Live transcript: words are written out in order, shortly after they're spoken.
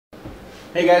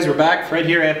Hey guys, we're back. Fred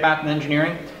here at Math and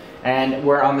Engineering, and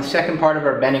we're on the second part of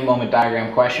our bending moment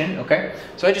diagram question, okay?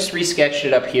 So I just re-sketched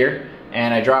it up here,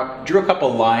 and I drew a couple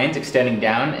lines extending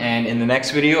down, and in the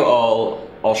next video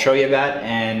I'll show you that,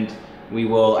 and we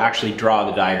will actually draw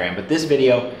the diagram. But this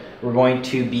video, we're going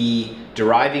to be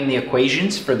deriving the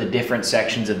equations for the different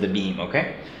sections of the beam,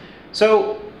 okay?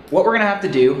 So what we're gonna have to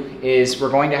do is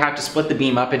we're going to have to split the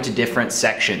beam up into different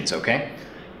sections, okay?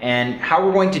 And how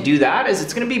we're going to do that is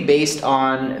it's going to be based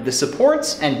on the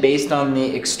supports and based on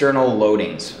the external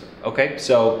loadings. Okay,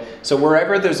 so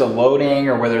wherever there's a loading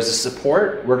or where there's a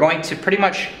support, we're going to pretty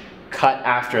much cut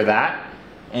after that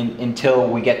until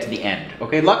we get to the end.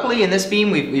 Okay, luckily in this beam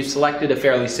we've selected a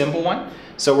fairly simple one.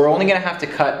 So we're only going to have to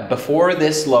cut before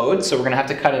this load, so we're going to have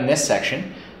to cut in this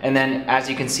section. And then as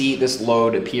you can see, this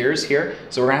load appears here.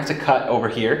 So we're going to have to cut over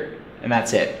here. And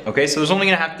that's it. Okay, so there's only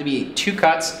going to have to be 2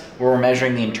 cuts where we're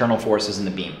measuring the internal forces in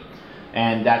the beam.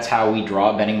 And that's how we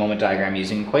draw a bending moment diagram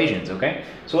using equations, okay?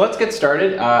 So let's get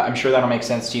started. I'm sure that'll make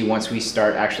sense to you once we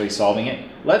start actually solving it.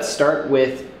 Let's start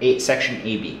with section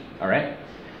AB, all right?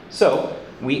 So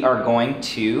we are going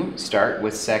to start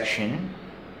with section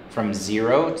from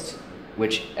 0,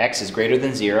 which x is greater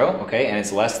than 0, okay? And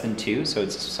it's less than 2, so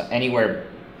it's anywhere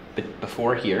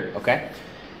before here, okay?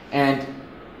 And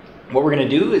what we're going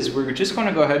to do is we're just going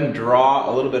to go ahead and draw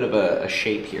a little bit of a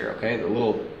shape here, okay? The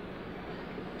little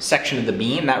section of the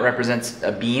beam, that represents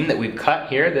a beam that we've cut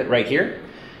here, right here.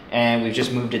 And we've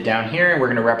just moved it down here, and we're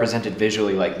going to represent it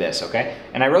visually like this, okay?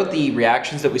 And I wrote the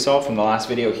reactions that we saw from the last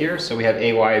video here. So we have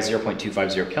AY is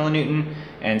 0.250 kilonewton,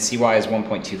 and CY is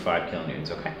 1.25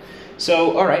 kilonewtons, okay?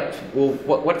 So, all right, well,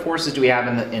 what forces do we have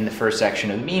in the first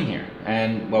section of the beam here?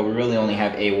 And, well, we really only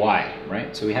have AY,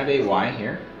 right? So we have AY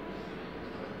here.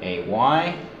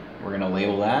 AY, we're going to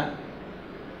label that,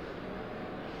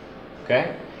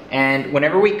 okay? And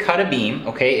whenever we cut a beam,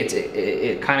 okay,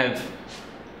 it kind of,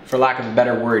 for lack of a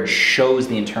better word, shows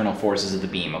the internal forces of the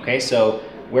beam, okay? So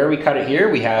where we cut it here,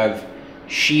 we have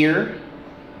shear,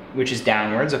 which is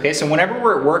downwards, okay? So whenever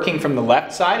we're working from the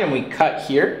left side and we cut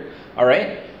here, all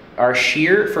right, our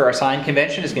shear for our sign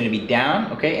convention is going to be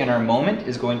down, okay? And our moment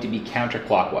is going to be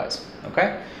counterclockwise,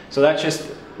 okay? So that's just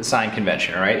the sign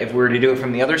convention, all right? If we were to do it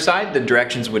from the other side, the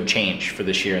directions would change for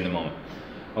the shear and the moment,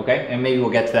 okay? And maybe we'll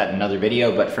get to that in another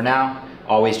video, but for now,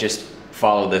 always just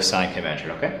follow the sign convention,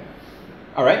 okay?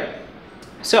 All right,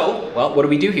 so, well, what do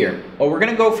we do here? Well, we're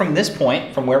gonna go from this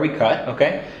point, from where we cut,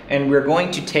 okay? And we're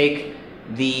going to take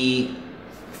the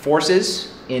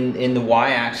forces in the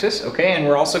y-axis, okay? And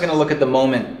we're also gonna look at the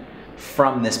moment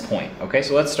from this point, okay?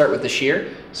 So let's start with the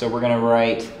shear. So we're gonna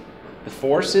write the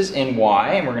force is in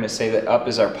y, and we're going to say that up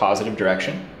is our positive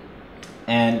direction.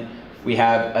 And we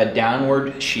have a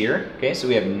downward shear, okay, so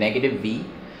we have negative V,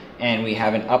 and we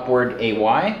have an upward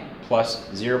AY plus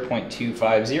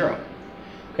 0.250,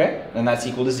 okay, and that's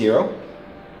equal to 0.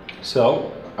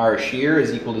 So our shear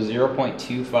is equal to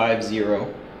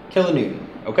 0.250 kilonewton,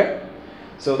 okay?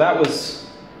 So that was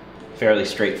fairly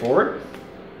straightforward.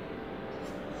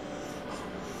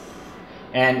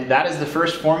 And that is the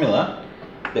first formula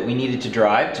that we needed to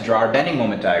draw our bending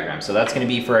moment diagram. So that's going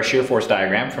to be for our shear force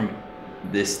diagram from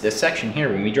this section here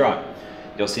when we draw it.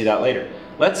 You'll see that later.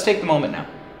 Let's take the moment now.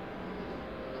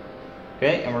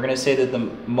 Okay, and we're going to say that the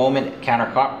moment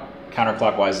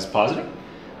counterclockwise is positive.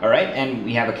 All right, and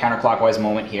we have a counterclockwise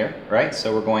moment here, right?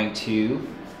 So we're going to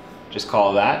just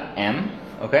call that M,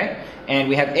 okay? And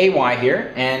we have AY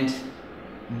here, and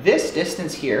this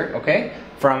distance here, okay,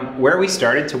 from where we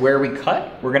started to where we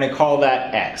cut, we're going to call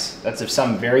that x. That's of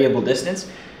some variable distance,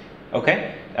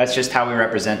 okay? That's just how we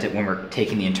represent it when we're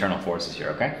taking the internal forces here,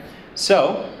 okay?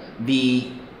 So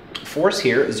the force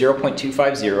here,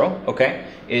 0.250, okay,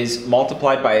 is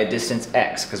multiplied by a distance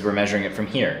x, because we're measuring it from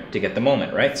here to get the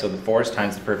moment, right? So the force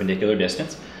times the perpendicular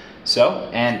distance. So,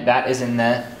 and that is in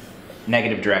the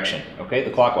negative direction, okay,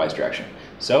 the clockwise direction.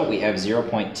 So we have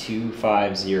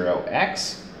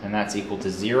 0.250x, and that's equal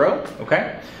to 0,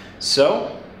 okay?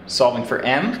 So, solving for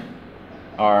m,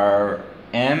 our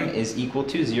m is equal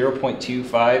to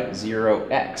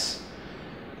 0.250x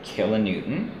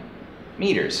kilonewton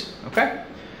meters, okay?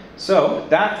 So,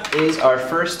 that is our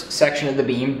first section of the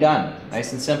beam done.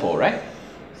 Nice and simple, right?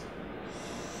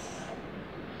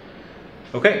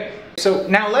 Okay, so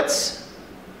now let's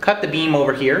cut the beam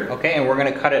over here, okay? And we're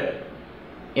gonna cut it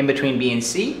in between B and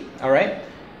C, all right?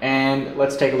 And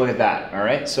let's take a look at that, all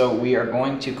right? So we are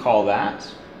going to call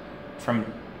that from,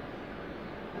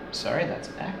 sorry,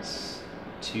 that's x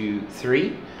to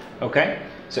 3, okay?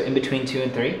 So in between 2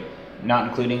 and 3, not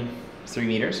including 3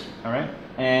 meters, all right?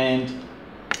 And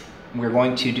we're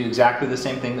going to do exactly the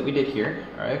same thing that we did here,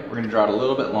 all right? We're gonna draw it a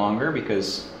little bit longer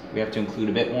because We have to include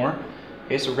a bit more.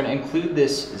 Okay, so we're going to include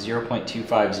this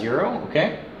 0.250,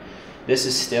 okay? This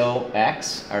is still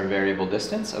x, our variable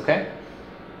distance, okay?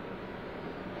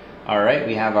 All right,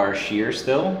 we have our shear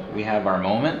still. We have our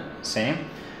moment, same.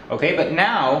 Okay, but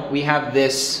now we have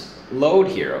this load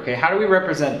here, okay? How do we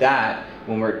represent that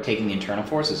when we're taking the internal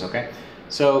forces, okay?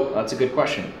 So that's a good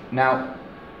question. Now,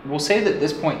 we'll say that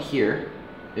this point here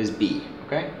is B,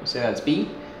 okay? We'll say that's B,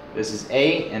 this is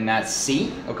A, and that's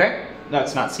C, okay?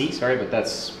 That's not C, sorry, but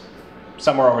that's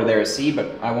somewhere over there is C,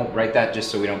 but I won't write that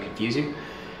just so we don't confuse you.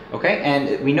 Okay,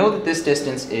 and we know that this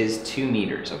distance is 2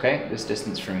 meters, okay? This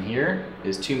distance from here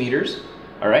is 2 meters,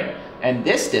 all right? And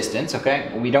this distance,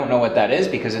 okay, we don't know what that is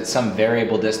because it's some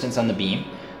variable distance on the beam,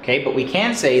 okay? But we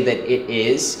can say that it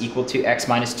is equal to x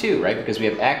minus 2, right? Because we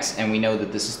have x and we know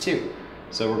that this is 2.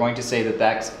 So we're going to say that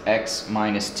that's x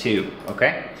minus 2,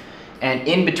 okay? And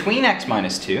in between x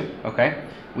minus 2, okay,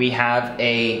 we have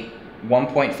a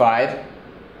 1.5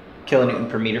 kilonewton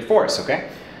per meter force, okay?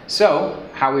 So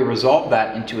how we resolve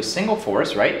that into a single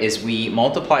force, right, is we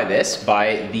multiply this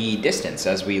by the distance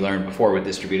as we learned before with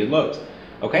distributed loads.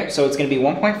 Okay, so it's going to be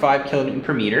 1.5 kilonewton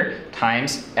per meter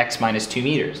times x minus 2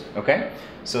 meters, okay?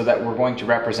 So that we're going to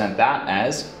represent that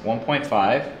as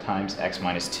 1.5 times x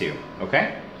minus 2,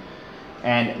 okay?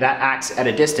 And that acts at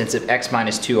a distance of x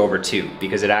minus 2 over 2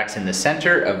 because it acts in the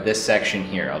center of this section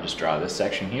here. I'll just draw this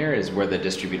section here is where the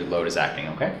distributed load is acting,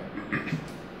 okay?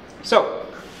 So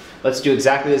let's do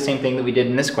exactly the same thing that we did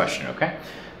in this question, okay?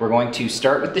 We're going to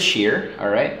start with the shear, all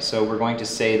right? So we're going to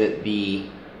say that the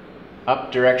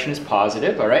up direction is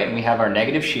positive, all right? And we have our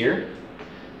negative shear.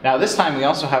 Now this time we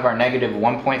also have our negative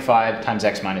 1.5 times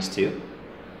x minus 2.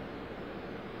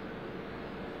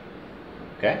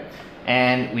 Okay?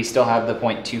 And we still have the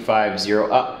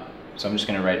 0.250 up. So I'm just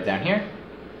going to write it down here.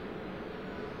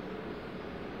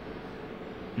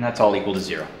 And that's all equal to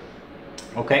 0.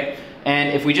 Okay? And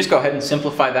if we just go ahead and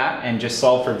simplify that and just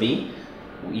solve for v,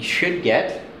 we should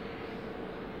get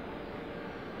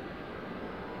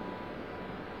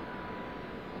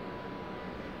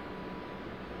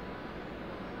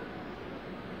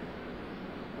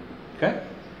okay,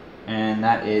 and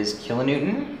that is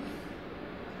kilonewton.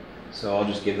 So I'll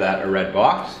just give that a red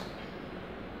box.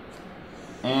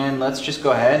 And let's just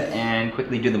go ahead and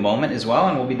quickly do the moment as well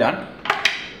and we'll be done.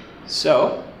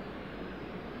 So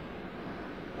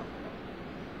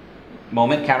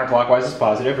moment counterclockwise is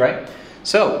positive, right?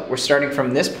 So we're starting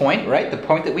from this point, right? The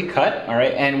point that we cut, all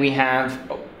right? And we have,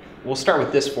 we'll start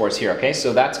with this force here, okay?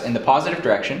 So that's in the positive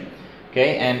direction,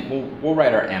 okay? And we'll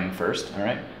write our m first, all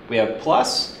right? We have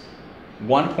plus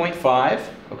 1.5,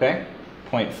 okay?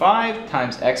 0.5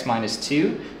 times x minus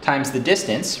 2 times the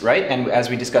distance, right? And as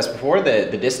we discussed before,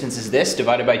 the distance is this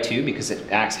divided by 2 because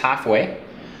it acts halfway.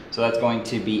 So that's going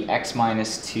to be x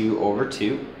minus 2 over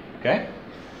 2, okay?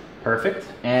 Perfect.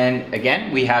 And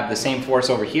again, we have the same force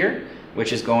over here,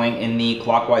 which is going in the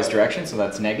clockwise direction, so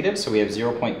that's negative. So we have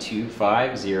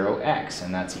 0.250x,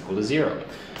 and that's equal to 0.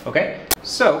 Okay,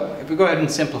 so if we go ahead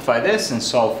and simplify this and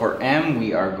solve for m,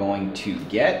 we are going to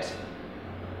get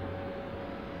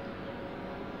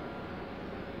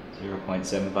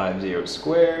 0.750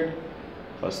 squared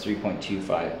plus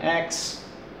 3.25x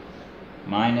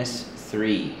minus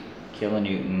 3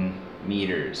 kilonewton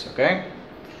meters, okay?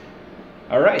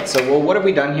 All right, so well, what have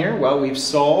we done here? Well, we've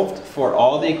solved for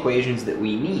all the equations that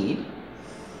we need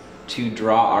to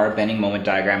draw our bending moment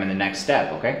diagram in the next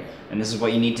step, okay? And this is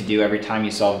what you need to do every time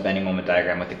you solve a bending moment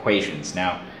diagram with equations.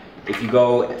 Now, if you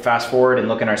go fast forward and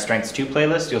look in our Strengths 2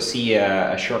 playlist, you'll see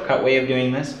a shortcut way of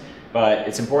doing this, but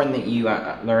it's important that you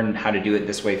learn how to do it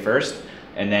this way first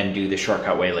and then do the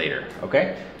shortcut way later,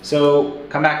 okay? So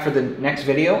come back for the next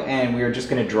video and we're just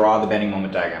gonna draw the bending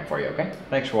moment diagram for you, okay?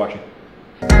 Thanks for watching.